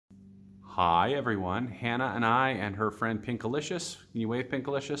Hi everyone, Hannah and I and her friend Pinkalicious. Can you wave,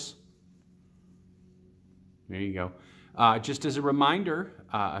 Pinkalicious? There you go. Just as a reminder,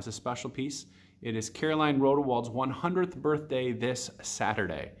 as a special piece, it is Caroline Rodewald's 100th birthday this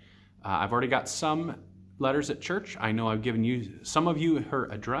Saturday. I've already got some letters at church. I know I've given you, some of you, her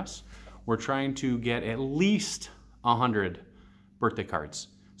address. We're trying to get at least 100 birthday cards.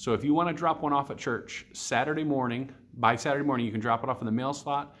 So if you want to drop one off at church Saturday morning, by Saturday morning, you can drop it off in the mail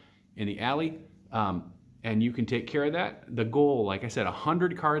slot in the alley, and you can take care of that. The goal, like I said,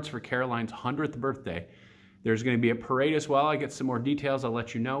 100 cards for Caroline's 100th birthday. There's going to be a parade as well. I get some more details, I'll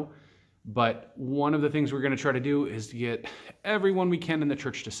let you know. But one of the things we're going to try to do is to get everyone we can in the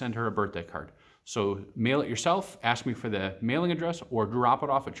church to send her a birthday card. So mail it yourself, ask me for the mailing address, or drop it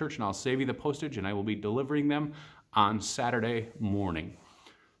off at church and I'll save you the postage, and I will be delivering them on Saturday morning.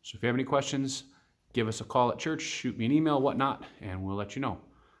 So if you have any questions, give us a call at church, shoot me an email, whatnot, and we'll let you know.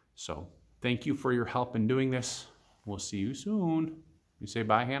 So thank you for your help in doing this. We'll see you soon. You say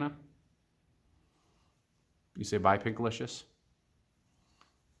bye, Hannah? You say bye, Pinkalicious?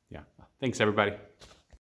 Yeah. Thanks, everybody.